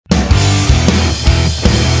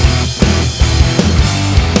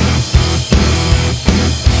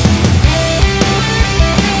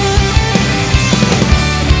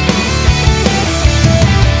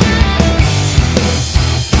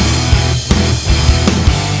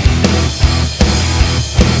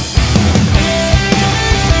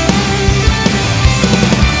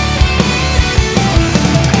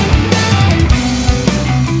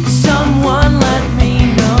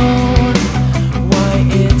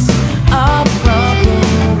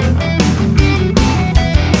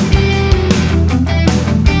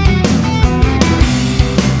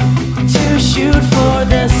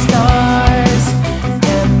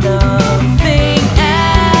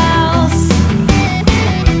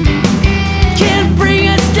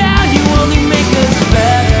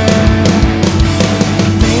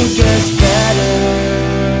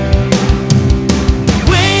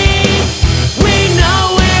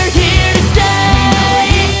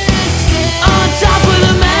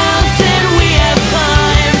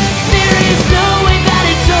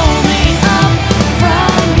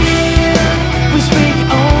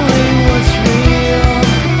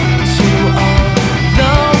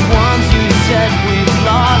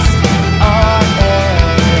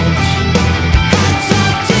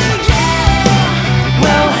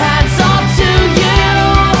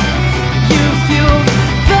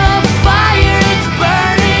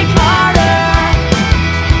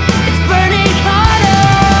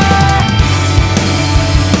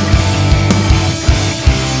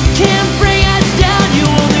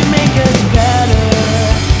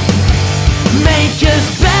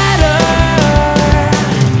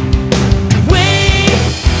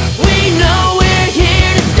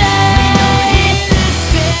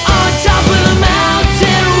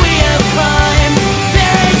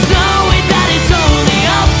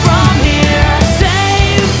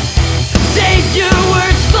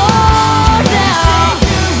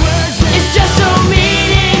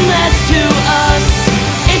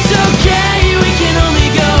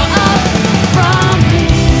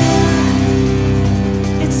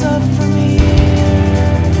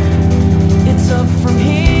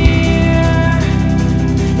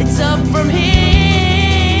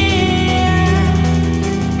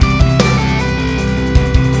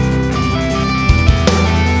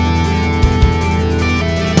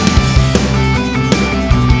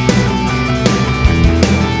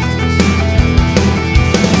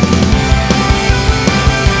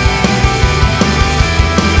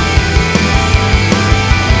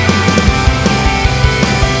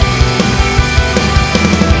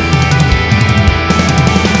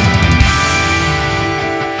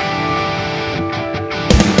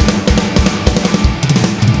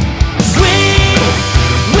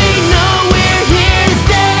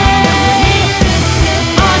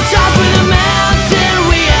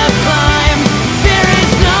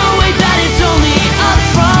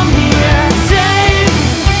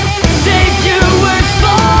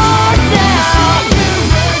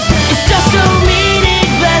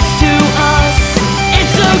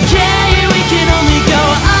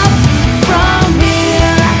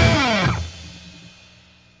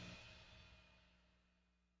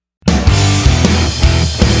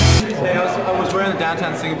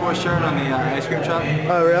cream truck.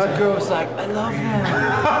 Oh, really? The girl was like, I love him.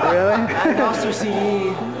 Really? I lost her CD.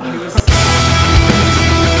 He was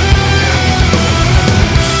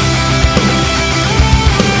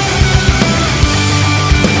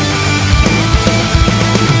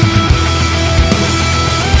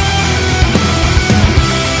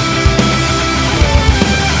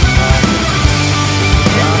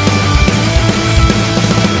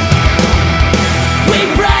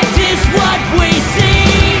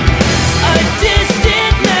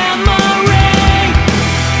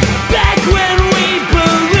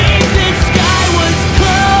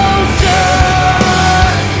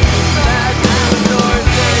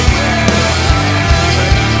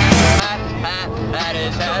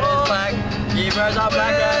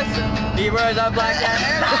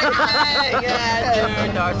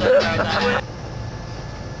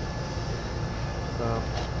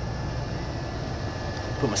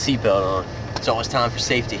Put my seatbelt on. It's always time for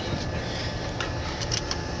safety.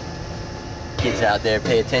 Kids out there,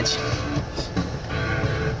 pay attention.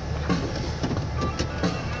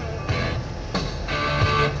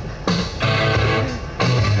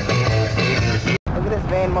 Look at this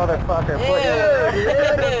vain motherfucker.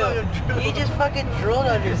 Dude, you just fucking drooled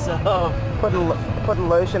on yourself. Putting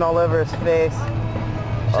lotion all over his face.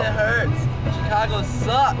 Shit hurts. Chicago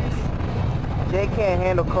sucks. Jay can't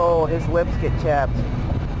handle cold. His lips get chapped.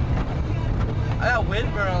 I got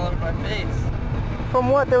wind burn all over my face. From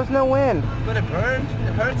what? There was no wind. But it burned.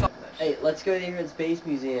 It hurts. Hey, let's go to the Air and Space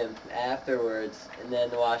Museum afterwards, and then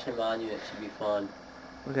the Washington Monument should be fun.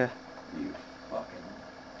 Okay. You fucking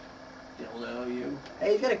dildo, you.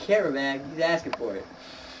 Hey, he's got a camera bag. He's asking for it.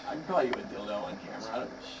 I can call you a dildo on camera. I don't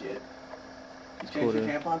give a shit. You Cool, changed your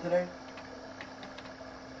dude. tampon today?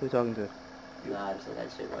 Who you talking to? Nah, I just let that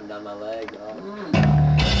shit run down my leg, dog.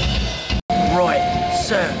 Right,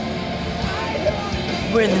 so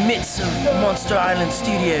we're in the midst of Monster Island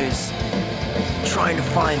Studios trying to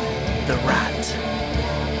find the rat.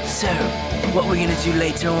 So, what we're gonna do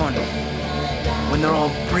later on, when they're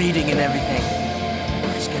all breeding and everything,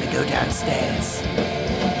 we're just gonna go downstairs,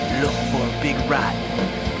 look for a big rat,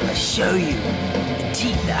 and show you the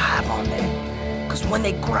teeth that I have on there. Because when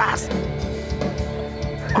they grasp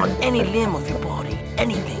on any limb of your body,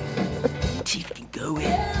 anything, teeth can go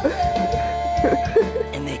in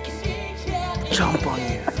and they can jump on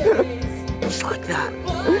you, just like that.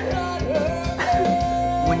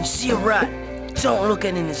 When you see a rat, don't look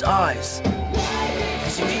in his eyes,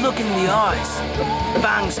 because if you look in the eyes,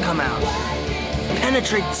 fangs come out,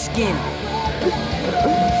 penetrate the skin.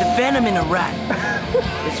 The venom in a rat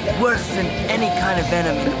is worse than any kind of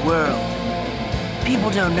venom in the world. People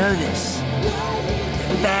don't know this.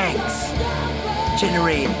 Fangs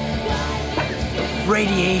generate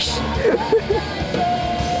radiation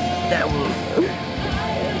that will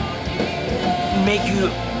make you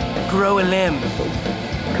grow a limb.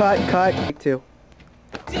 Cut. Take two.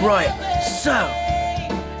 Right, so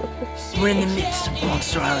we're in the midst of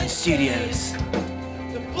Monster Island Studios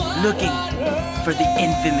looking for the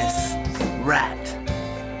infamous rat.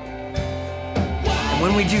 And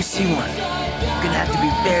when we do see one, we're gonna have to be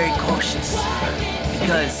very cautious,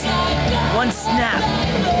 because one snap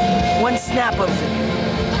of the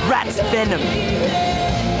rat's venom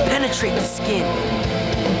penetrate the skin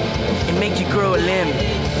and make you grow a limb.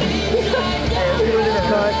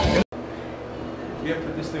 Cut.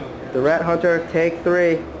 The Rat Hunter, take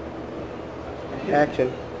 3.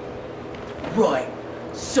 Action. Right,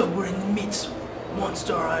 so we're in the midst of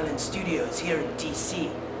Monster Island Studios here in DC,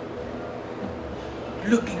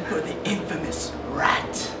 looking for the infamous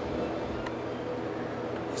rat.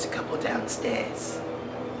 There's a couple downstairs.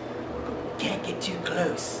 Can't get too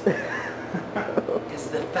close, because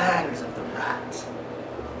the fangs of the rat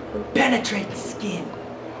penetrate the skin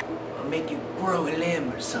or make you grow a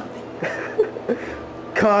limb or something.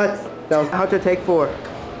 Cut. That was Hunter, take 4.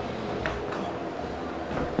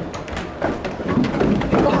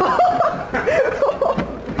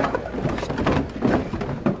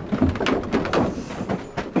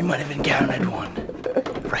 We might have encountered one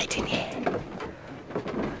right in here.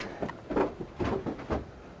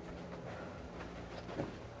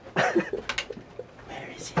 Where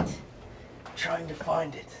is it? I'm trying to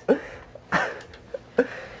find it. I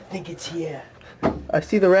think it's here. I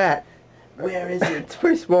see the rat. Where is it? It's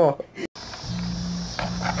pretty small.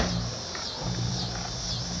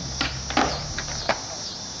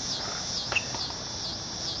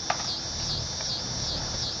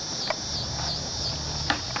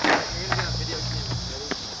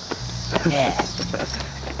 Yeah.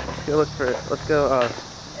 Let's go look for it. Let's go,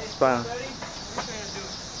 spy on.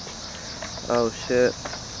 Oh shit.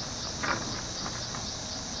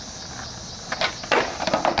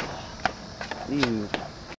 Alright.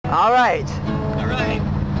 Alright.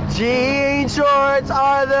 Jean shorts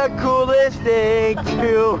are the coolest thing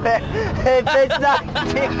to wear. If it's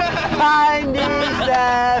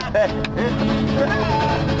 1997.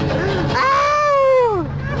 Ow!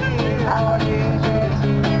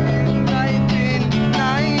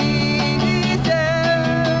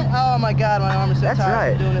 1997. Oh my god, my arm is so That's tired.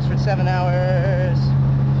 right. I'm doing this for 7 hours.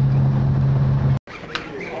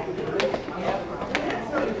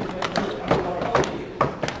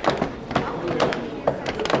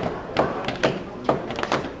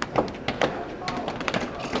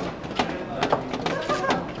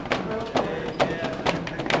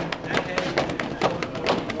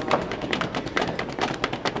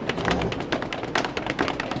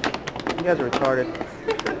 You guys are retarded.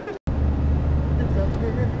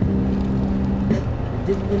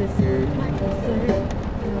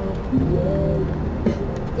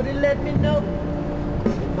 Could it let me know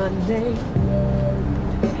my name?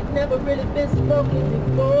 Never really been spoken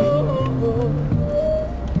before.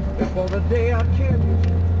 Before the day I carry you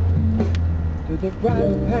to the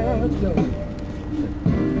right path,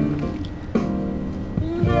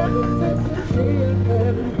 ever since the day I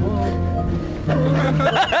haven't walked.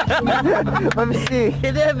 Let me see.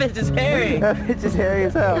 That bitch is hairy. That bitch is hairy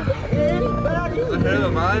as hell. Is it better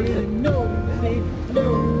than mine? Oh,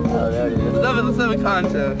 there it is. Let's have a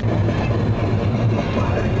contest.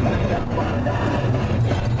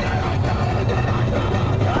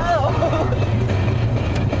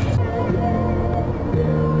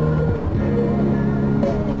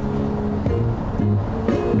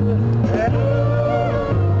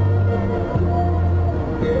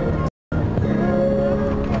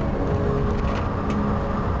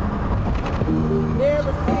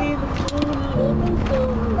 Never seen the moon looking so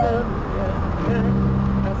lovely.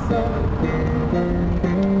 I saw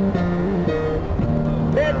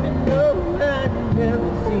let me know I'd never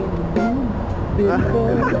seen the moon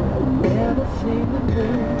before. Never seen the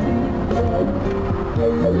moon before.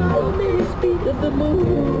 Saw me speak of the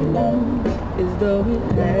moon as though it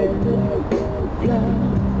had no flaw.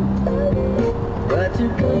 But to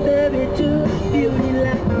compare it to a beauty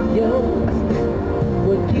like yours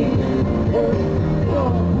would give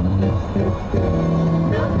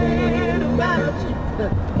nothing about you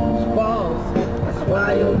is false. That's why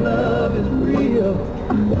your love is real.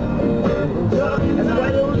 That's why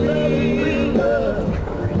your love is real.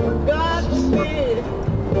 God forbid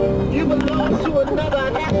you belong to another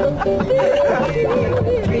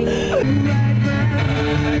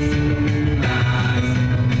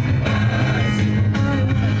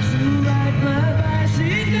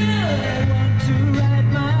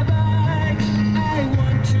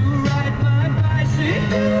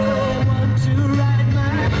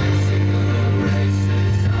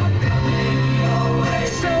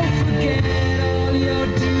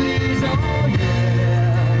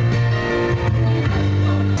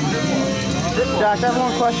Josh, I have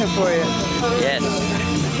one question for you. Yes.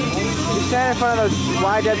 You stand in front of the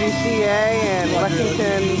YWCA in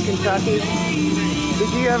Lexington, Kentucky. Did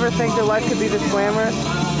you ever think that life could be this glamorous?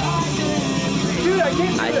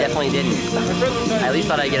 I definitely didn't. I at least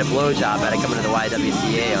thought I'd get a blowjob out of coming to the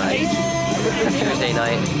YWCA on a Tuesday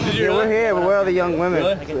night. Yeah, we're here, but where are the young women?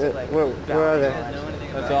 Where are they?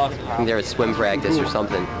 That's awesome. I think they're at swim practice or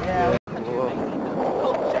something.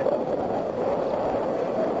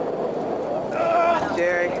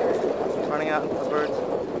 Jerry, running out the birds.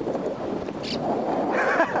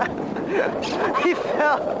 He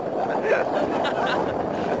fell.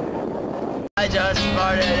 I just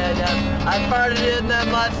farted in them. I farted in them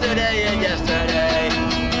yesterday and yesterday.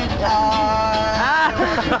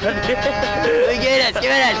 Give it us,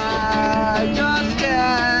 give it us. I just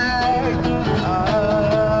can't. I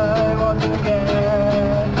want to get.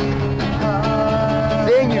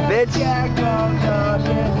 Sing, you bitch.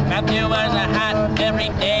 Matthew wears a hat every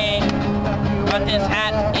day, but his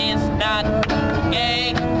hat is not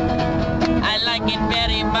gay. I like it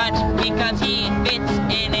very much because he fits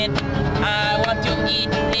in it. I want to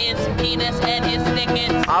eat his penis and his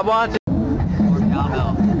thickets. I want to.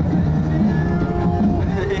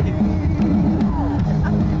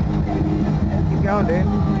 Keep going, dude.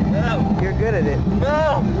 No. You're good at it.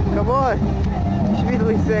 No. Come on. You should be the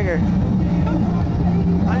lead singer.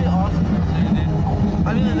 I need awesome for singing, dude.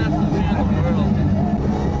 I need the best singer in the world.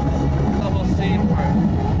 The whole scene part.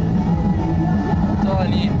 That's all I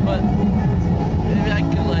need, but maybe I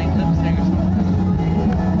could like lip sync or something.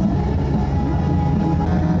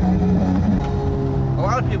 A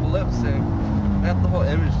lot of people lip sync. I got the whole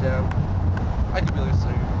image down. I could be a lip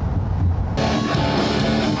singer.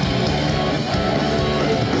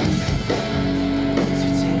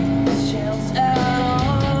 Shells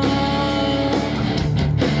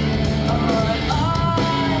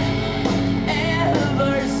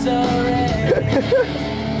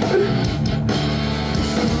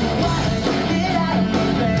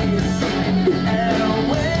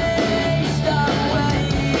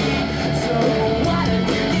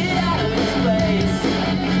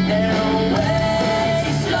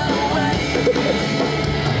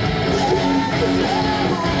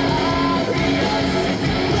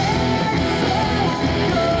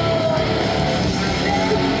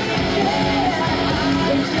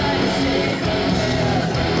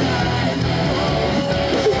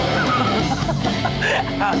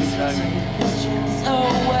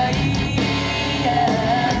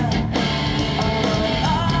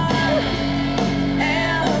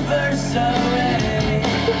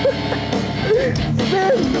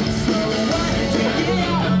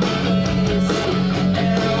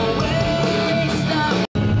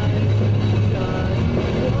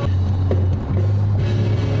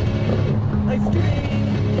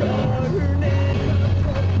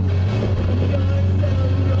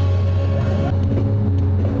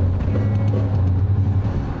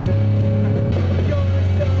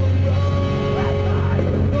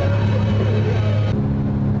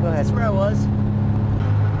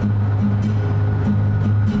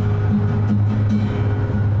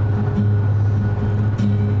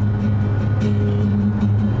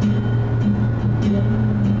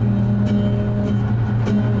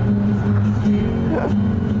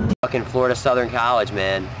fucking Florida Southern College,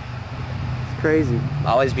 man. It's crazy.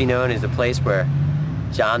 Always be known as the place where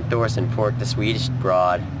John Thorson porked the Swedish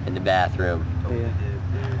broad in the bathroom. Yeah.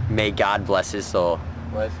 May God bless his soul.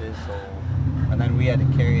 Bless his soul. And then we had to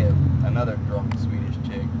carry another drunk Swedish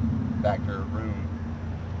chick back to her room.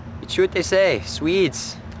 It's true what they say,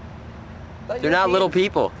 Swedes, they're not little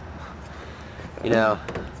people. You know.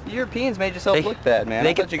 Europeans made yourself look bad, man. They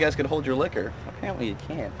I thought you guys could hold your liquor. Apparently you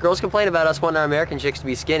can't. Girls complain about us wanting our American chicks to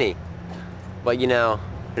be skinny. But you know,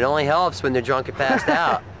 it only helps when they're drunk and passed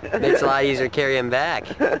out. Makes it a lot easier to carry them back.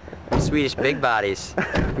 Swedish big bodies.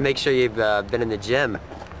 Make sure you've been in the gym.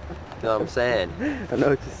 You know what I'm saying? I know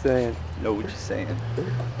what you're saying. Know what you're saying.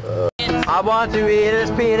 I want to eat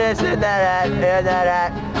his penis in that hat, in that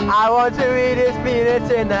hat. I want to eat his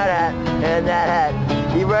penis in that hat, in that hat.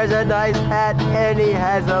 He wears a nice hat and he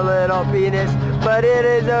has a little penis, but it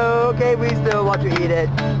is okay, we still want to eat it.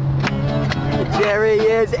 Jerry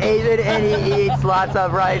is Asian and he eats lots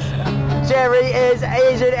of rice. Jerry is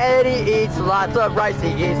Asian and he eats lots of rice. He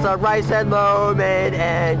eats the rice and lo mein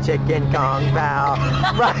and chicken kung pao.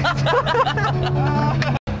 Right.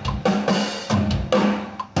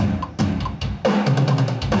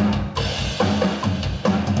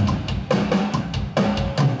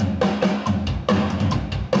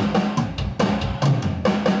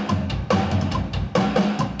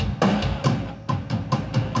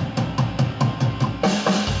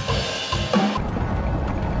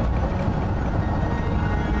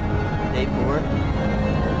 Day 4.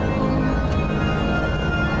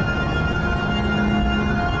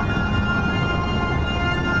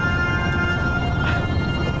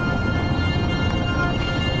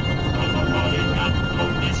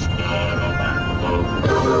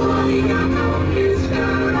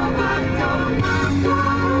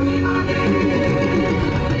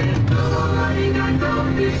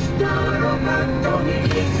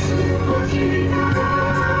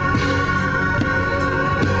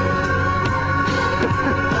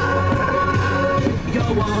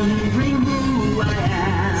 Wondering who I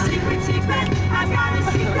am. Secret, secret, I've got a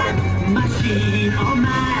secret. Machine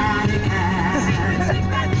automatic hand. Secret,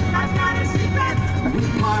 secret, I've got a secret. With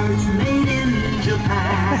parts made in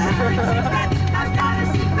Japan. Secret, secret, I've got a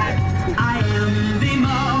secret. I am the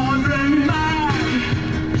modern man.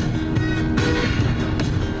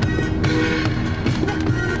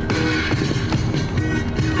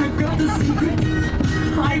 I've got a secret.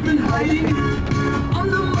 I've been hiding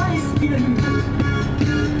under my skin.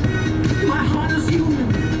 My heart is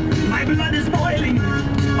human, my blood is boiling,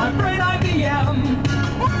 my brain IBM.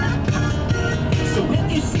 So when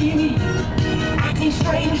you see me acting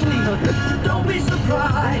strangely, don't be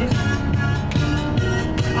surprised.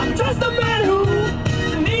 I'm just a man who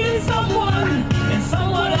needed someone and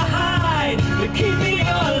someone to hide to keep me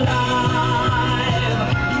alive.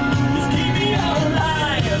 Just keep me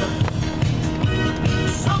alive.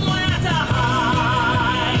 Somewhere to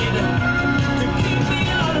hide to keep me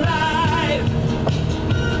alive.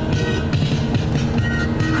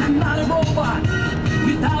 I'm not a robot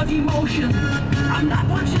without emotion. I'm not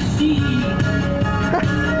what you see.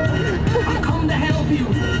 I've come to help you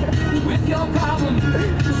with your problem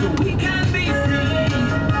so we can be free.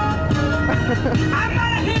 I'm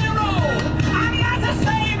not a hero. I'm not a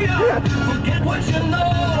savior. Forget what you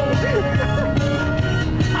know.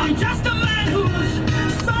 I'm just a man whose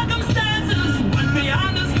circumstances went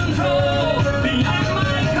beyond his control. Beyond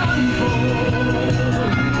my control.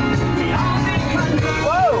 Beyond the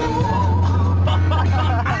control.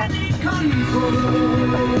 I need control.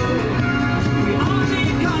 We all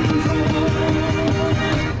need control.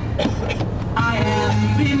 I am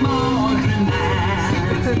the modern man.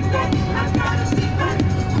 I've got a secret.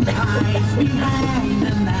 Who hides behind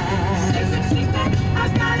the mask.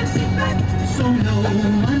 I've got a secret. So no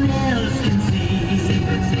one else can see.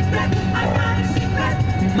 Secret, secret. I've got a secret.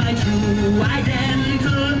 My true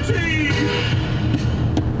identity.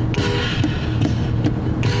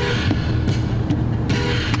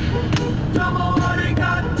 Double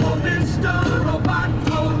arigato, Mr.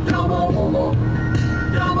 Roboto. Double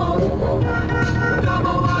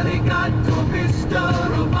arigato, Mr.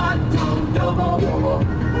 Roboto. Double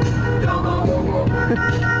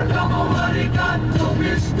arigato,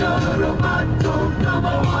 Mr. Roboto.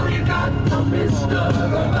 Double arigato, Mr.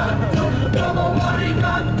 Roboto. Double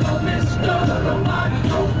arigato, Mr.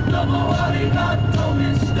 Roboto. Double arigato,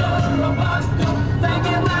 Mr. Roboto. Thank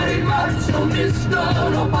you very much, Mr.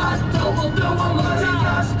 Roboto. Double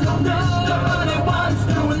arigato, Mr.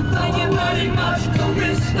 Roboto. And thank you very much,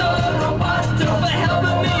 Mr. Roboto, for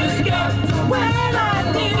helping me escape when I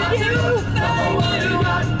needed you. Thank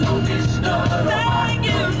you, Mr. Thank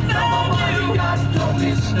you,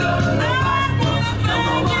 Mr.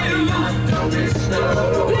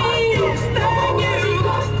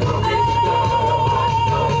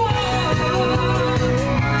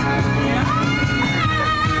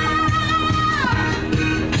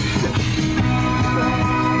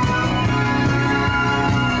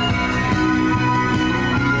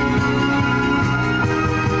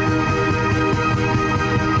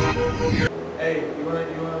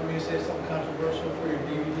 want me to say something controversial for your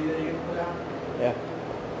DVD that you're gonna put out? Yeah.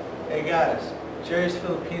 Hey guys, Jerry's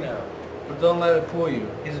Filipino, but don't let it fool you.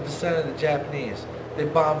 He's a descendant of the Japanese. They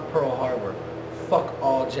bombed Pearl Harbor. Fuck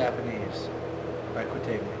all Japanese. Alright, quit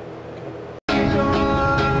taking me.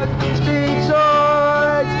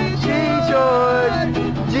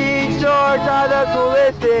 Jean shorts are the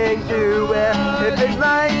coolest thing to wear. If it's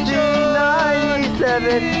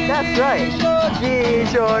 1997, that's right. Jean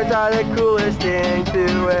shorts are the coolest thing to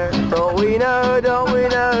wear. Don't we know, don't we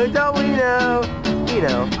know, don't we know? You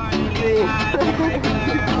know.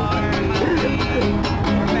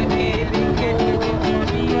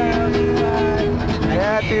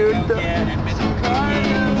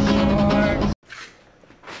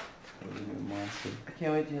 I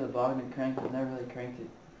can't wait to hear the Bogman crank. I've never really cranked it.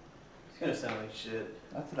 It's gonna sound like shit.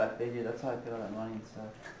 That's what I figured. That's how I put all that money and stuff.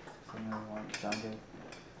 So I never want it to sound good.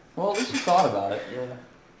 Well, at least you thought about it. Yeah.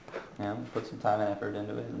 Yeah, put some time and effort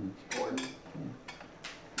into it. And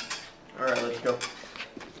Alright, let's go.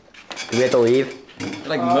 Do we have to leave?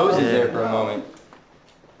 like Moses there for a moment.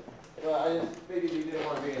 Well, I just figured you didn't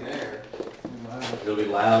want to be in there. It'll be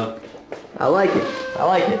loud. I like it. I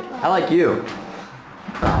like it. I like you.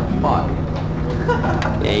 Oh, fuck.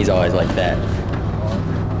 Yeah, he's always like that.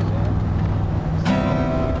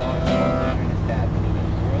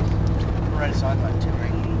 Right aside my tip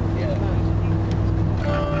ring.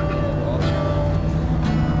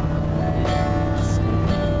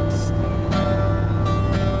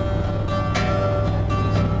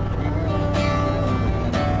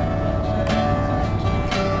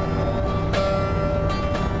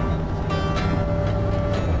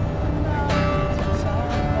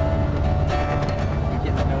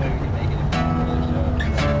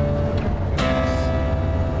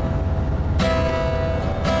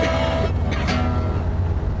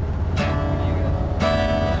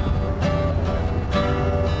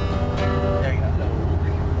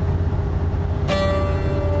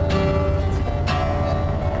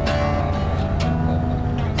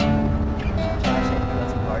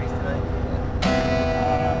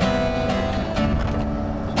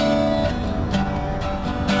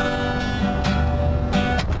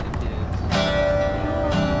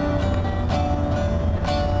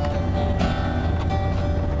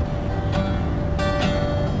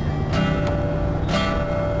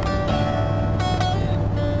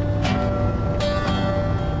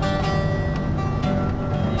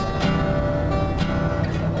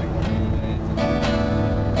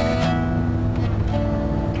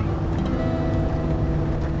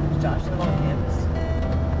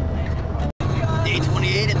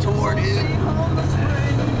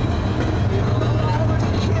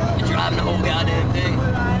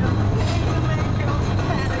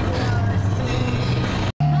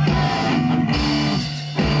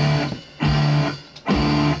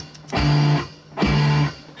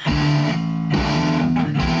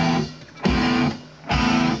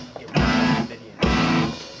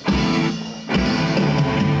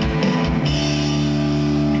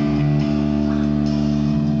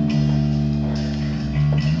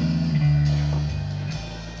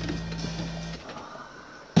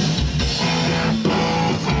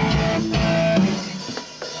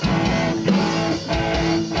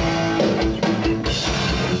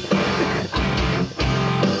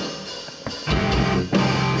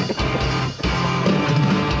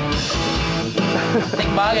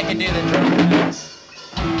 Baga can do the drum.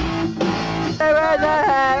 Hey, where's that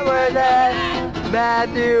hat? Where's that?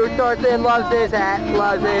 Matthew Thornton loves his hat,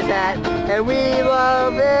 and we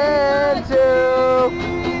love him too.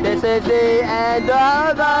 This is the end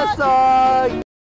of the song.